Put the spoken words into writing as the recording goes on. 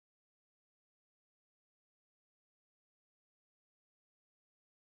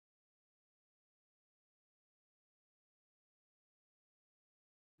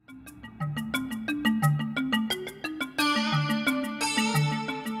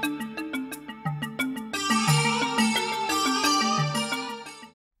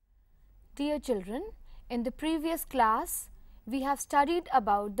Dear children, in the previous class, we have studied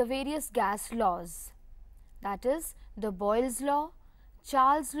about the various gas laws, that is the Boyle's law,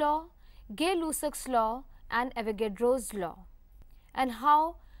 Charles' law, Gay-Lussac's law and Avogadro's law, and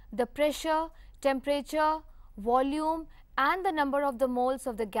how the pressure, temperature, volume and the number of the moles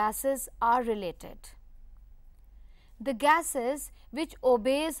of the gases are related. The gases which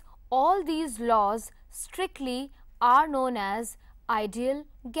obeys all these laws strictly are known as ideal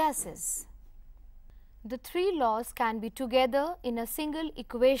gases. The three laws can be together in a single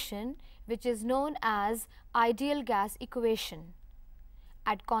equation which is known as ideal gas equation.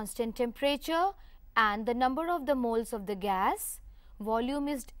 At constant temperature and the number of the moles of the gas, volume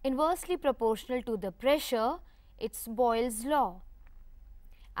is inversely proportional to the pressure, it's Boyle's law.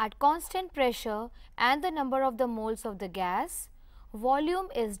 At constant pressure and the number of the moles of the gas, volume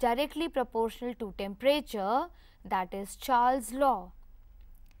is directly proportional to temperature, that is Charles' law.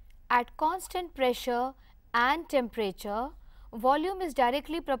 At constant pressure and temperature, volume is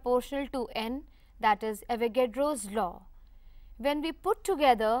directly proportional to N, that is Avogadro's law. When we put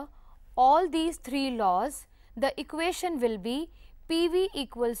together all these three laws, the equation will be PV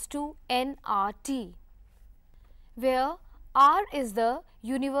equals to nRT, where R is the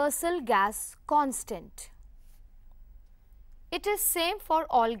universal gas constant. It is same for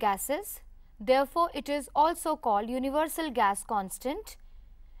all gases, therefore it is also called universal gas constant.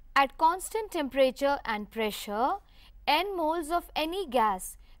 At constant temperature and pressure, n moles of any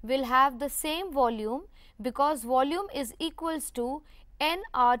gas will have the same volume because volume is equals to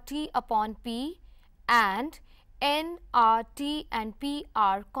nRT upon P and nRT and P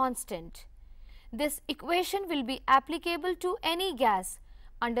are constant. This equation will be applicable to any gas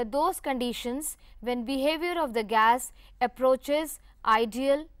under those conditions when behavior of the gas approaches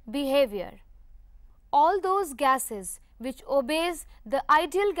ideal behavior. All those gases which obeys the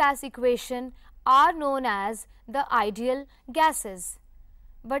ideal gas equation are known as the ideal gases.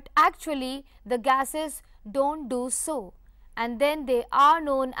 But actually the gases don't do so, and then they are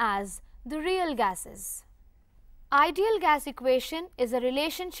known as the real gases. Ideal gas equation is a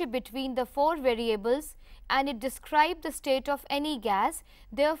relationship between the four variables and it describes the state of any gas,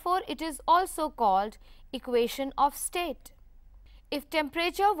 therefore it is also called equation of state. If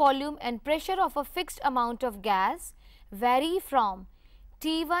temperature, volume and pressure of a fixed amount of gas vary from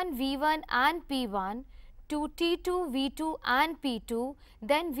T1, V1 and P1 to T2, V2 and P2,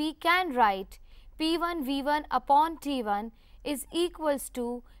 then we can write P1 V1 upon T1 is equals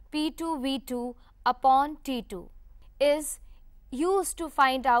to P2 V2 upon T2 is used to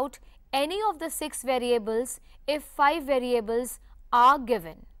find out any of the 6 variables if 5 variables are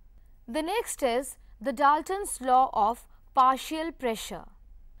given. The next is the Dalton's law of partial pressure.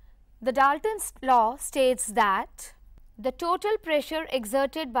 The Dalton's law states that the total pressure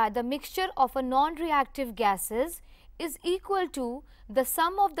exerted by the mixture of a non-reactive gases is equal to the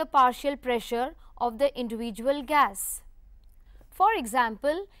sum of the partial pressure of the individual gas. For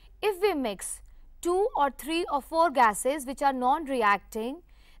example, if we mix 2 or 3 or 4 gases which are non-reacting,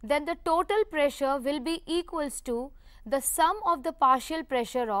 then the total pressure will be equals to the sum of the partial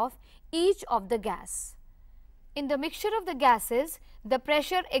pressure of each of the gas. In the mixture of the gases, the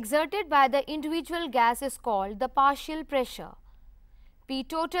pressure exerted by the individual gas is called the partial pressure. P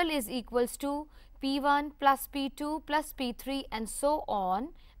total is equals to P1 plus P2 plus P3 and so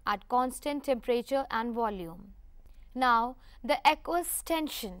on at constant temperature and volume. Now, the aqueous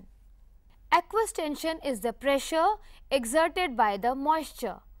tension. Aqueous tension is the pressure exerted by the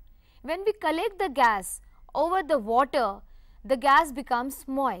moisture. When we collect the gas over the water, the gas becomes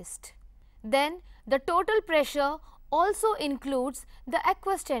moist. Then the total pressure also includes the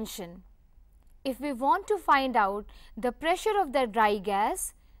aqueous tension. If we want to find out the pressure of the dry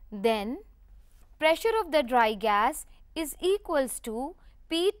gas, then pressure of the dry gas is equals to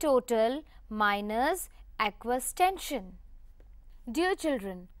P total minus aqueous tension. Dear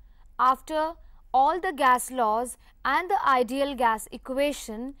children, after all the gas laws and the ideal gas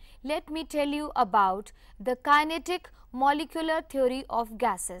equation, let me tell you about the kinetic molecular theory of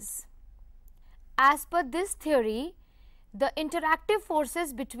gases. As per this theory, the interactive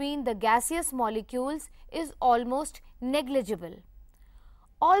forces between the gaseous molecules is almost negligible.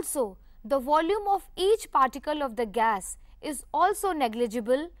 Also, the volume of each particle of the gas is also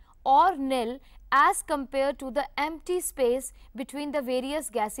negligible or nil as compared to the empty space between the various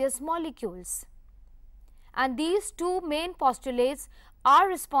gaseous molecules. And these two main postulates are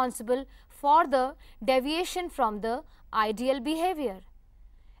responsible for the deviation from the ideal behavior.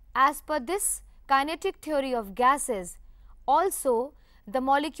 As per this kinetic theory of gases, also the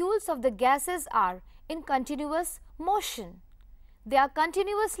molecules of the gases are in continuous motion. They are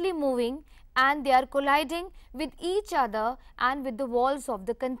continuously moving and they are colliding with each other and with the walls of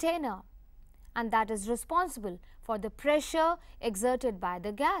the container, and that is responsible for the pressure exerted by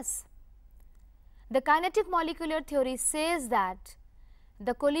the gas. The kinetic molecular theory says that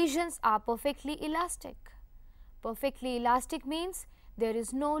the collisions are perfectly elastic. Perfectly elastic means there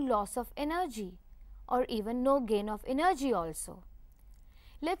is no loss of energy or even no gain of energy also.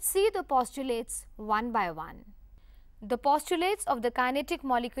 Let's see the postulates one by one. The postulates of the kinetic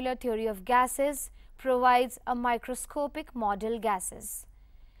molecular theory of gases provides a microscopic model gases.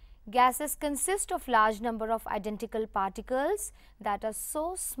 Gases consist of large number of identical particles that are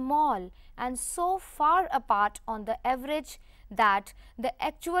so small and so far apart on the average that the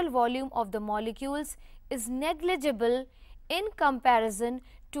actual volume of the molecules is negligible in comparison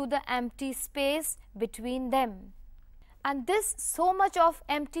to the empty space between them. And this so much of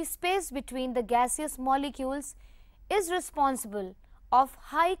empty space between the gaseous molecules is responsible of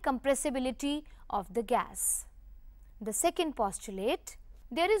high compressibility of the gas. The second postulate: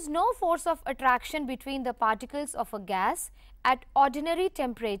 there is no force of attraction between the particles of a gas at ordinary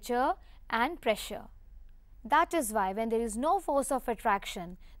temperature and pressure. That is why when there is no force of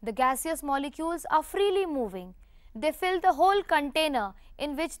attraction, the gaseous molecules are freely moving. They fill the whole container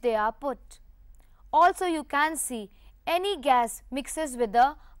in which they are put. Also, you can see any gas mixes with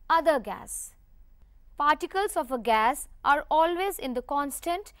the other gas. Particles of a gas are always in the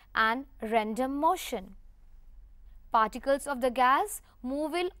constant and random motion. Particles of the gas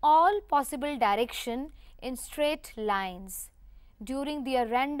move in all possible direction in straight lines. During their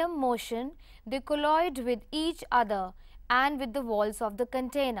random motion, they collide with each other and with the walls of the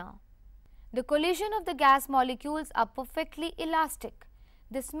container. The collision of the gas molecules are perfectly elastic.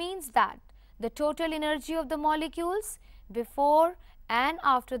 This means that the total energy of the molecules before and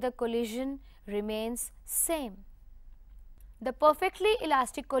after the collision remains same. The perfectly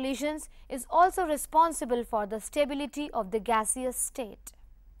elastic collisions is also responsible for the stability of the gaseous state.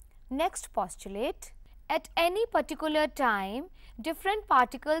 Next postulate: at any particular time, different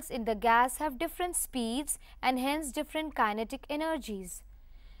particles in the gas have different speeds and hence different kinetic energies.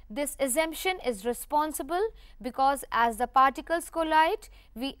 This assumption is responsible because as the particles collide,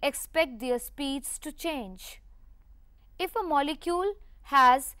 we expect their speeds to change. If a molecule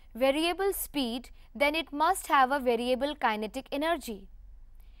has variable speed, then it must have a variable kinetic energy.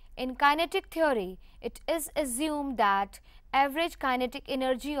 In kinetic theory, it is assumed that average kinetic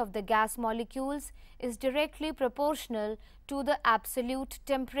energy of the gas molecules is directly proportional to the absolute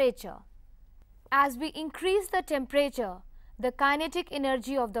temperature. As we increase the temperature, the kinetic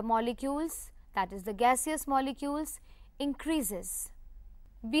energy of the molecules, that is the gaseous molecules, increases.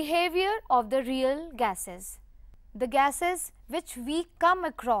 Behavior of the real gases. The gases which we come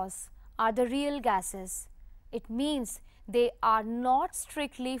across are the real gases. It means they are not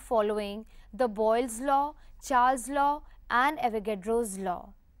strictly following the Boyle's law, Charles' law and Avogadro's law.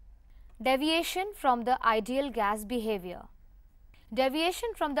 Deviation from the ideal gas behavior. Deviation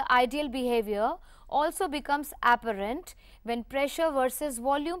from the ideal behavior also becomes apparent when pressure versus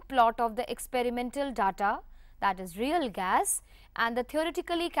volume plot of the experimental data, that is real gas, and the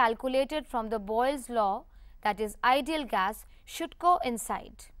theoretically calculated from the Boyle's law, that is ideal gas, should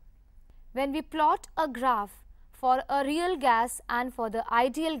coincide. When we plot a graph for a real gas and for the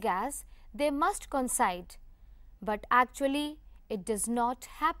ideal gas, they must coincide, but actually it does not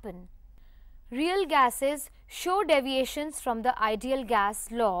happen. Real gases show deviations from the ideal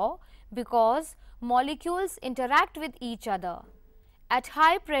gas law because molecules interact with each other. At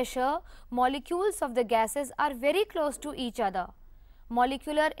high pressure, molecules of the gases are very close to each other.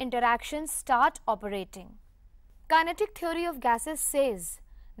 Molecular interactions start operating. Kinetic theory of gases says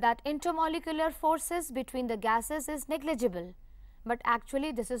that intermolecular forces between the gases is negligible, but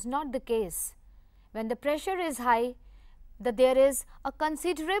actually this is not the case. When the pressure is high, there is a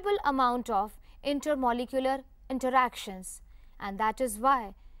considerable amount of intermolecular interactions, and that is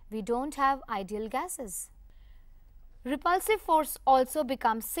why we don't have ideal gases. Repulsive force also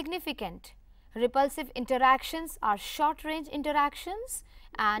becomes significant. Repulsive interactions are short-range interactions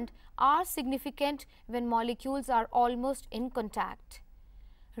and are significant when molecules are almost in contact.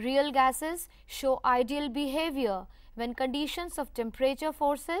 Real gases show ideal behavior when conditions of temperature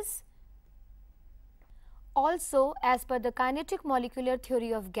forces. Also, as per the kinetic molecular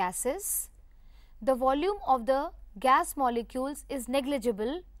theory of gases, the volume of the gas molecules is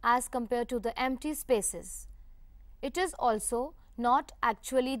negligible as compared to the empty spaces. It is also not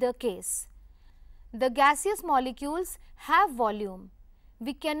actually the case. The gaseous molecules have volume.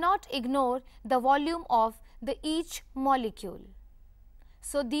 We cannot ignore the volume of each molecule.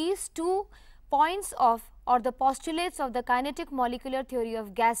 So, these two points of or the postulates of the kinetic molecular theory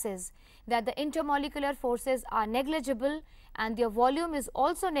of gases, that the intermolecular forces are negligible and their volume is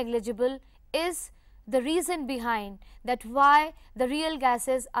also negligible, is the reason behind that why the real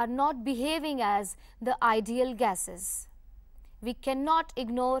gases are not behaving as the ideal gases. We cannot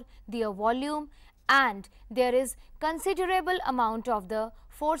ignore their volume, and there is considerable amount of the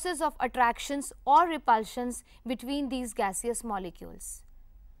forces of attractions or repulsions between these gaseous molecules.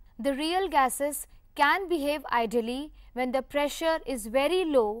 The real gases can behave ideally when the pressure is very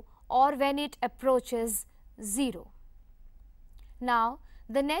low or when it approaches 0. Now,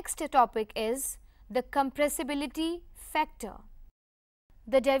 the next topic is the compressibility factor.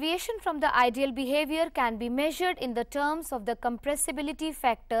 The deviation from the ideal behavior can be measured in the terms of the compressibility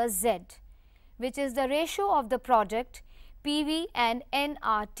factor Z, which is the ratio of the product PV and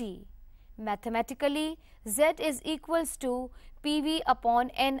nRT. Mathematically, Z is equals to PV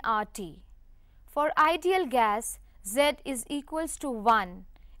upon nRT. For ideal gas, Z is equals to 1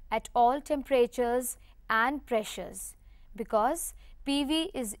 at all temperatures and pressures, because PV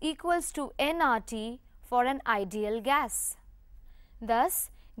is equals to nRT for an ideal gas. Thus,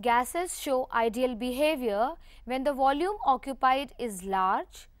 gases show ideal behavior when the volume occupied is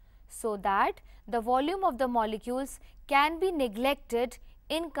large, so that the volume of the molecules can be neglected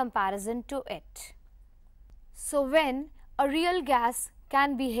in comparison to it. So, when a real gas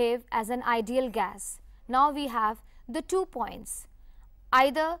can behave as an ideal gas, now we have the 2 points.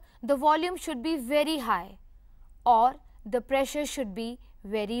 Either the volume should be very high or the pressure should be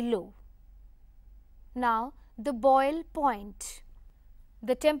very low. Now, the boil point.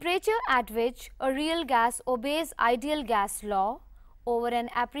 The temperature at which a real gas obeys ideal gas law over an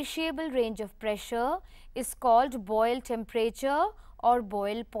appreciable range of pressure is called boil temperature or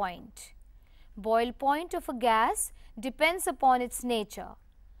boil point. Boil point of a gas depends upon its nature.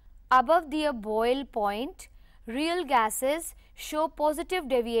 Above the boil point, real gases show positive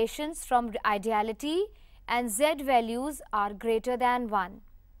deviations from ideality and Z values are greater than 1.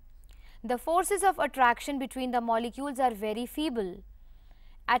 The forces of attraction between the molecules are very feeble.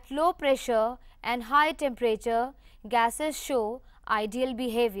 At low pressure and high temperature, gases show ideal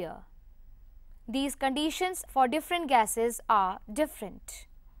behavior. These conditions for different gases are different.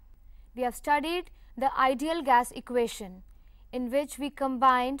 We have studied the ideal gas equation, in which we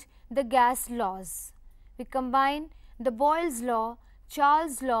combined the gas laws. We combine the Boyle's law,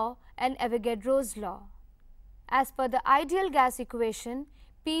 Charles' law and Avogadro's law. As per the ideal gas equation,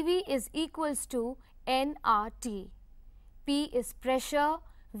 PV is equals to nRT. P is pressure,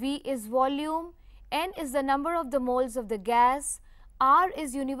 V is volume, N is the number of the moles of the gas, R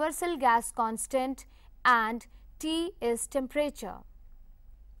is universal gas constant and T is temperature.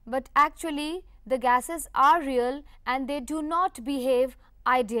 But actually the gases are real and they do not behave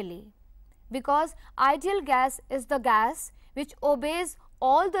ideally, because ideal gas is the gas which obeys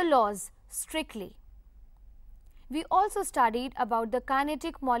all the laws strictly. We also studied about the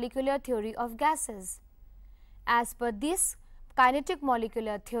kinetic molecular theory of gases. As per this kinetic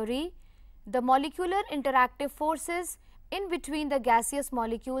molecular theory, the molecular interactive forces in between the gaseous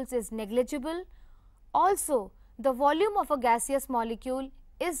molecules is negligible. Also, the volume of a gaseous molecule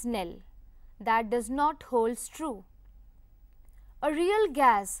is nil. That does not hold true. A real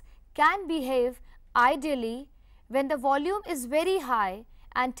gas can behave ideally when the volume is very high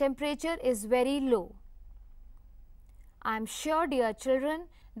and temperature is very low. I am sure, dear children,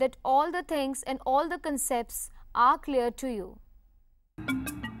 that all the things and all the concepts are clear to you.